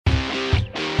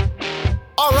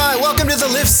All right, welcome to the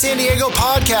Live San Diego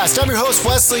podcast. I'm your host,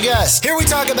 Wesley Guest. Here we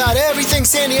talk about everything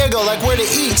San Diego, like where to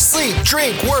eat, sleep,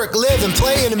 drink, work, live, and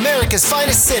play in America's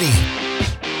finest city.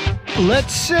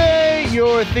 Let's say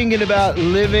you're thinking about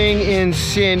living in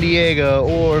San Diego,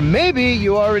 or maybe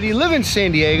you already live in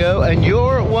San Diego and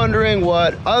you're wondering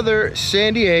what other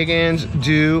San Diegans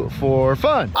do for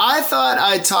fun. I thought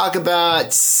I'd talk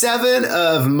about 7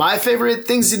 of my favorite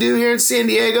things to do here in San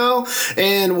Diego.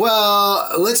 And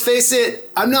well, let's face it,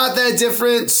 I'm not that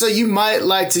different, so you might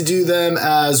like to do them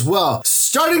as well.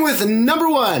 Starting with number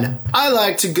 1, I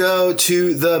like to go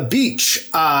to the beach.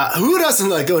 Who doesn't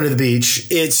like going to the beach?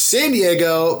 It's San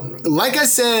Diego. Like I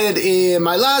said in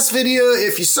my last video,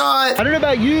 if you saw it. I don't know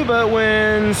about you, but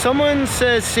when someone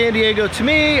says San Diego to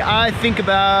me, I think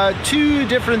about 2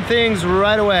 different things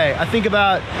right away. I think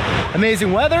about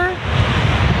amazing weather,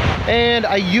 and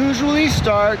I usually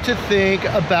start to think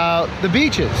about the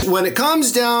beaches. When it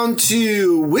comes down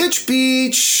to which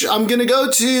beach I'm going to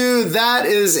go to, that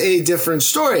is a different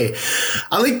story.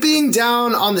 I like being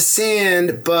down on the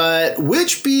sand, but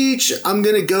which beach I'm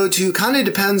going to go to kind of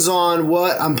depends on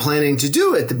what I'm planning to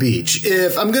do at the beach.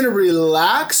 If I'm going to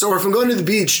relax, or if I'm going to the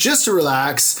beach just to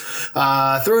relax,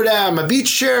 throw down my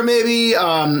beach chair maybe,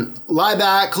 lie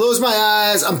back, close my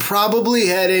eyes, I'm probably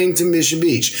heading to Mission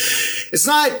Beach. It's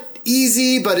not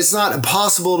easy, but it's not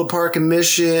impossible to park in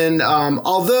Mission.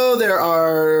 Although there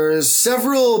are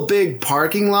several big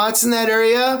parking lots in that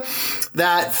area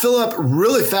that fill up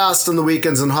really fast on the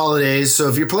weekends and holidays. So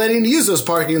if you're planning to use those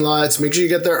parking lots, make sure you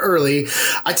get there early.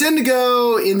 I tend to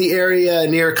go in the area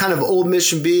near kind of Old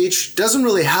Mission Beach. Doesn't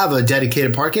really have a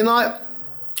dedicated parking lot.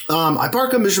 I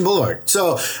park on Mission Boulevard.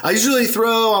 So I usually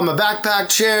throw on my backpack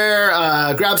chair,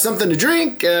 grab something to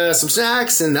drink, some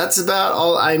snacks, and that's about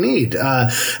all I need. A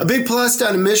big plus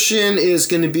down in Mission is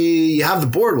going to be you have the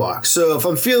boardwalk. So if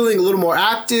I'm feeling a little more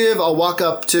active, I'll walk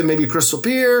up to maybe Crystal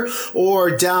Pier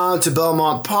or down to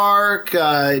Belmont Park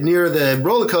near the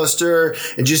roller coaster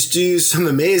and just do some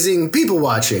amazing people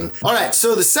watching. All right,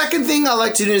 so the second thing I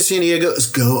like to do in San Diego is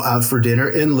go out for dinner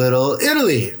in Little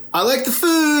Italy. I like the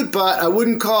food, but I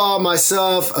wouldn't call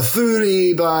myself a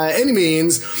foodie by any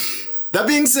means. That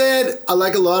being said, I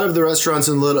like a lot of the restaurants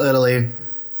in Little Italy.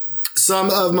 Some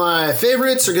of my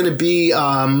favorites are going to be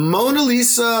Mona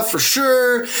Lisa for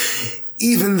sure,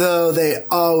 even though they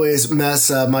always mess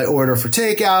up my order for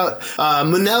takeout.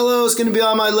 Monello is going to be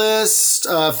on my list.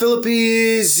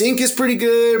 Philippi's, Zinc is pretty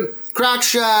good. Crack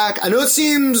Shack. I know it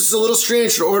seems a little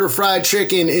strange to order fried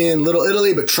chicken in Little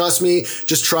Italy, but trust me,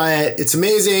 just try it. It's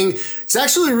amazing. It's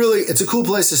actually it's a cool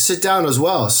place to sit down as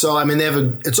well. So, I mean,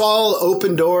 it's all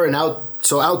open door and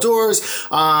outdoors.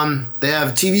 They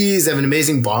have TVs. They have an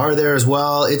amazing bar there as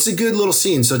well. It's a good little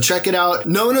scene. So check it out.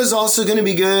 Nona's also going to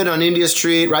be good on India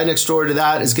Street. Right next door to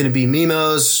that is going to be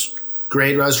Mimo's.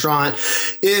 Great restaurant.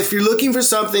 If you're looking for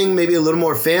something maybe a little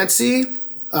more fancy,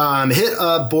 hit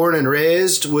up Born and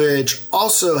Raised, which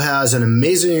also has an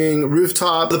amazing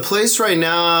rooftop. The place right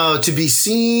now to be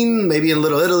seen, maybe in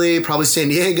Little Italy, probably San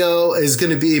Diego, is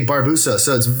going to be Barbusa.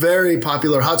 So it's a very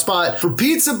popular hotspot for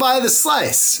pizza by the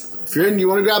slice. If you're in, you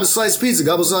want to grab a slice of pizza, a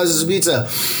couple slices of pizza.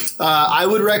 I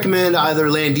would recommend either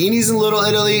Landini's in Little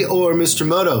Italy or Mr.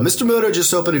 Moto. Mr. Moto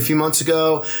just opened a few months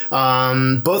ago.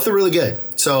 Both are really good.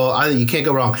 So you can't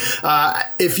go wrong.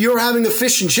 If you're having a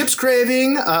fish and chips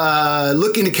craving,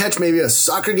 looking to catch maybe a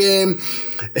soccer game,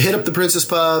 hit up the Princess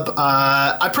Pub.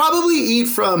 I probably eat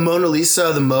from Mona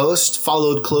Lisa the most,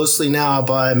 followed closely now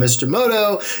by Mr.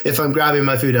 Moto if I'm grabbing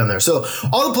my food down there. So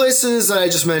all the places that I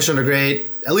just mentioned are great.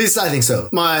 At least I think so.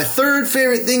 My third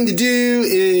favorite thing to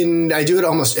do, and I do it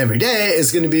almost every day,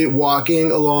 is going to be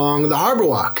walking along the Harbor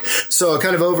Walk. So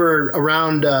kind of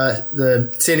around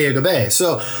the San Diego Bay.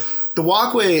 So the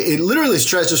walkway, it literally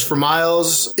stretches for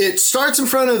miles. It starts in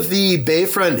front of the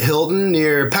Bayfront Hilton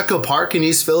near Petco Park in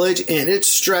East Village, and it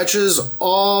stretches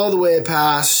all the way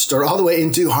past, or all the way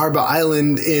into Harbor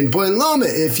Island in Point Loma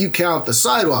if you count the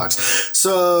sidewalks.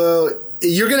 So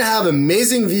you're going to have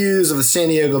amazing views of the San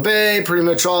Diego Bay pretty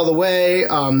much all the way,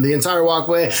 the entire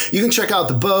walkway. You can check out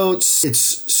the boats. It's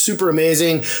super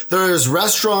amazing. There's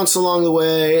restaurants along the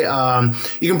way.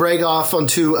 You can break off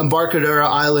onto Embarcadero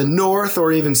Island north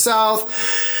or even south.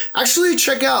 Actually,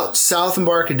 check out South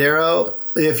Embarcadero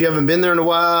if you haven't been there in a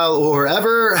while or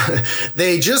ever.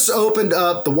 They just opened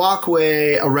up the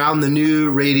walkway around the new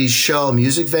Radies Shell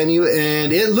music venue,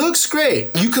 and it looks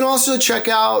great. You can also check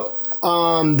out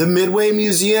the Midway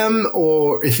Museum,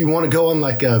 or if you want to go on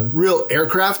like a real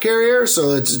aircraft carrier.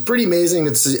 So it's pretty amazing.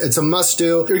 It's a must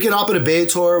do. Or you can hop on a bay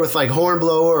tour with like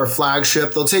Hornblower or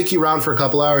Flagship. They'll take you around for a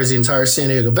couple hours, the entire San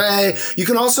Diego Bay. You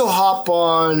can also hop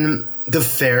on the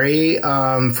ferry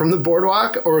from the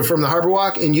boardwalk or from the Harbor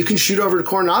Walk, and you can shoot over to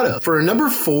Coronado. For number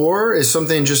 4 is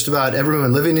something just about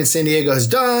everyone living in San Diego has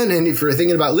done, and if you're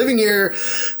thinking about living here,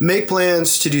 make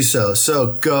plans to do so.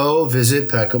 So go visit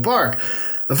Petco Park.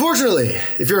 Unfortunately,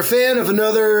 if you're a fan of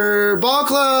another ball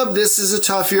club, this is a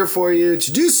tough year for you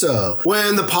to do so.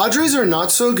 When the Padres are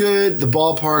not so good, the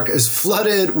ballpark is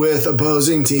flooded with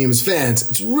opposing teams' fans.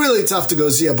 It's really tough to go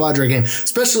see a Padre game,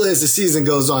 especially as the season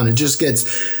goes on. It just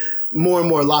gets more and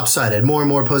more lopsided, more and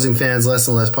more opposing fans, less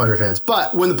and less Padre fans.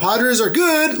 But when the Padres are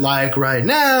good, like right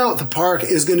now, the park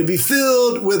is going to be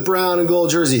filled with brown and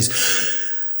gold jerseys.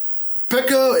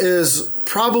 Petco is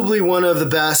probably one of the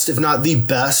best, if not the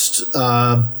best,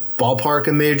 ballpark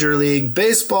in Major League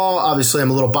Baseball. Obviously, I'm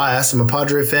a little biased. I'm a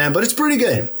Padre fan, but it's pretty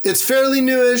good. It's fairly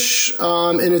newish,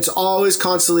 and it's always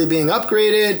constantly being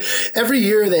upgraded. Every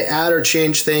year they add or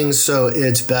change things, so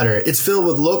it's better. It's filled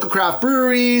with local craft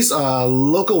breweries,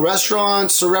 local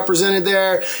restaurants are represented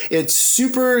there. It's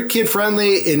super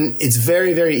kid-friendly, and it's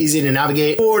very, very easy to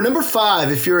navigate. For number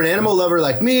 5, if you're an animal lover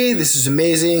like me, this is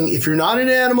amazing. If you're not an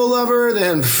animal lover,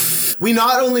 then we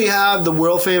not only have the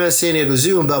world-famous San Diego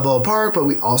Zoo and Balboa Park, but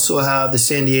we also have the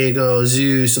San Diego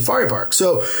Zoo Safari Park.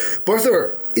 So both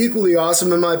are equally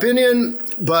awesome in my opinion,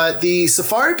 but the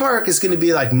Safari Park is going to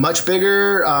be like much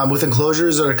bigger with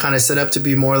enclosures that are kind of set up to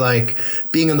be more like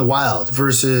being in the wild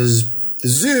versus the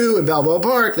zoo in Balboa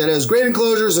Park that has great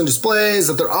enclosures and displays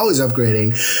that they're always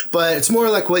upgrading. But it's more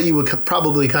like what you would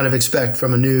probably kind of expect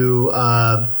from a new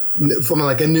from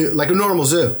like a normal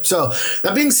zoo. So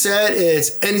that being said,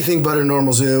 it's anything but a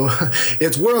normal zoo.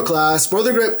 It's world class. Both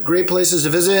are great places to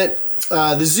visit.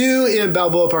 The zoo in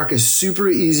Balboa Park is super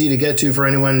easy to get to for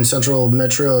anyone in Central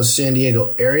Metro San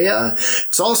Diego area.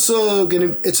 It's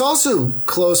also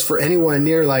close for anyone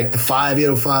near like the 5,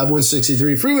 805,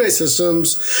 163 freeway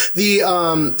systems.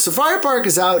 The Safari Park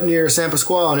is out near San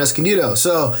Pasqual and Escondido.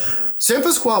 So San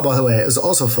Pasqual, by the way, is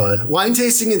also fun. Wine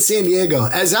tasting in San Diego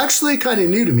is actually kind of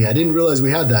new to me. I didn't realize we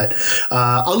had that.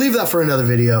 I'll leave that for another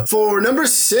video. For number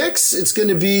 6, it's going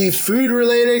to be food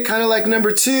related, kind of like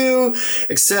number 2,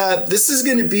 except this is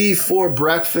going to be for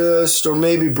breakfast or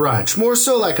maybe brunch, more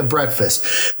so like a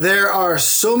breakfast. There are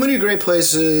so many great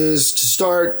places to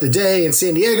start the day in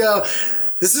San Diego.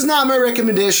 This is not my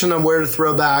recommendation on where to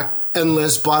throw back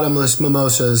endless bottomless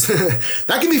mimosas.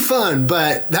 That can be fun,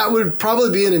 but that would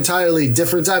probably be an entirely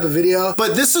different type of video.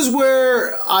 But this is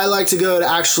where I like to go to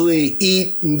actually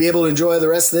eat and be able to enjoy the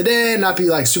rest of the day and not be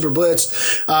like super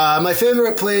blitzed. My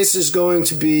favorite place is going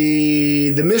to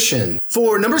be the Mission.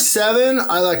 For number 7,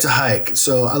 I like to hike.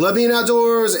 So I love being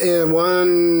outdoors, and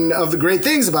one of the great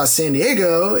things about San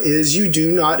Diego is you do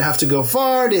not have to go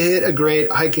far to hit a great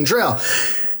hiking trail.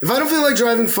 If I don't feel like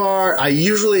driving far, I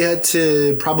usually head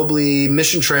to probably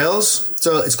Mission Trails.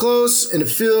 So it's close, and it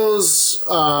feels,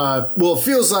 it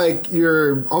feels like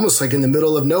you're almost like in the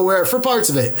middle of nowhere for parts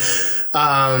of it.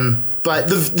 But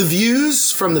the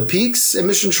views from the peaks at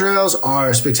Mission Trails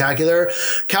are spectacular.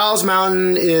 Cowles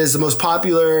Mountain is the most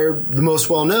popular, the most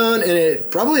well-known, and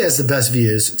it probably has the best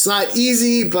views. It's not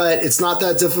easy, but it's not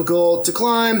that difficult to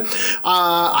climb.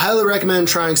 I highly recommend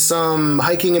trying some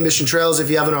hiking at Mission Trails if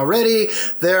you haven't already.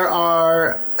 There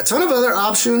are a ton of other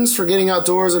options for getting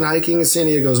outdoors and hiking in San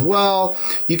Diego as well.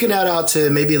 You can head out to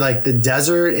maybe like the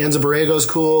desert. Anza Borrego is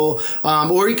cool.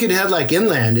 Or you could head like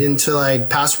inland into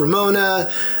like Pass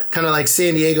Ramona, kind of like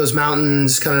San Diego's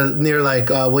mountains, kind of near like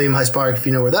William Heiss Park, if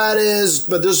you know where that is.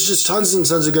 But there's just tons and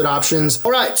tons of good options.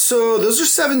 All right, so those are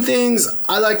 7 things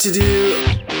I like to do.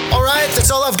 All right, that's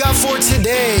all I've got for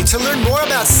today. To learn more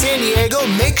about San Diego,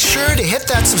 make sure to hit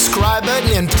that subscribe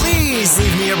button and please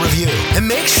leave me a review. And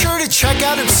make sure to check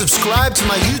out and subscribe to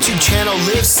my YouTube channel,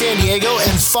 Live San Diego,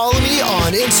 and follow me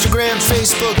on Instagram,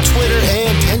 Facebook, Twitter,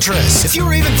 and Pinterest. If you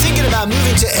were even thinking about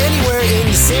moving to anywhere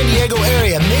in the San Diego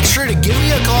area, make sure to give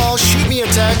me a call, shoot me a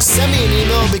text, send me an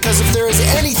email, because if there is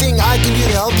anything I can do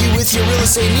to help you with your real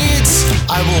estate needs,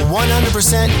 I will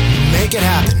 100% make it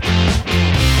happen.